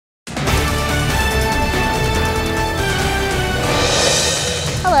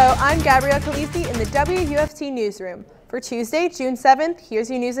I'm Gabrielle Calisi in the WUFT newsroom. For Tuesday, June 7th, here's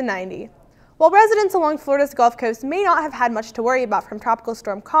your news in 90. While residents along Florida's Gulf Coast may not have had much to worry about from Tropical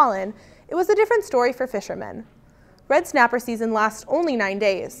Storm Colin, it was a different story for fishermen. Red snapper season lasts only 9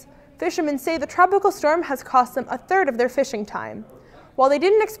 days. Fishermen say the tropical storm has cost them a third of their fishing time. While they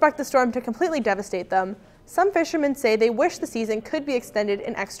didn't expect the storm to completely devastate them, some fishermen say they wish the season could be extended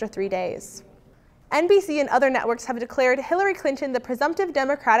an extra 3 days. NBC and other networks have declared Hillary Clinton the presumptive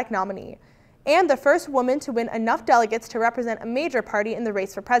Democratic nominee and the first woman to win enough delegates to represent a major party in the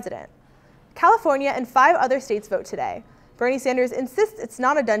race for president. California and 5 other states vote today. Bernie Sanders insists it's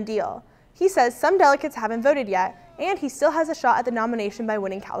not a done deal. He says some delegates haven't voted yet, and he still has a shot at the nomination by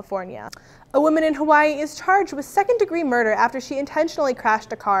winning California. A woman in Hawaii is charged with second-degree murder after she intentionally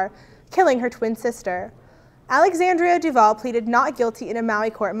crashed a car, killing her twin sister. Alexandria Duval pleaded not guilty in a Maui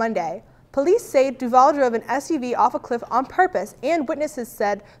court Monday. Police say Duval drove an SUV off a cliff on purpose, and witnesses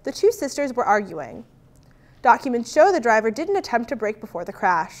said the two sisters were arguing. Documents show the driver didn't attempt to brake before the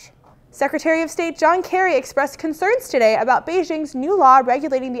crash. Secretary of State John Kerry expressed concerns today about Beijing's new law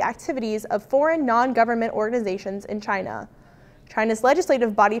regulating the activities of foreign non-government organizations in China. China's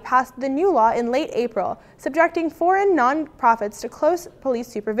legislative body passed the new law in late April, subjecting foreign non-profits to close police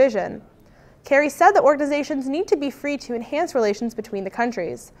supervision. Kerry said the organizations need to be free to enhance relations between the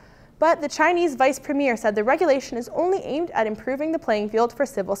countries. But the Chinese vice premier said the regulation is only aimed at improving the playing field for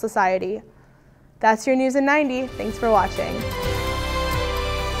civil society. That's your news in 90. Thanks for watching.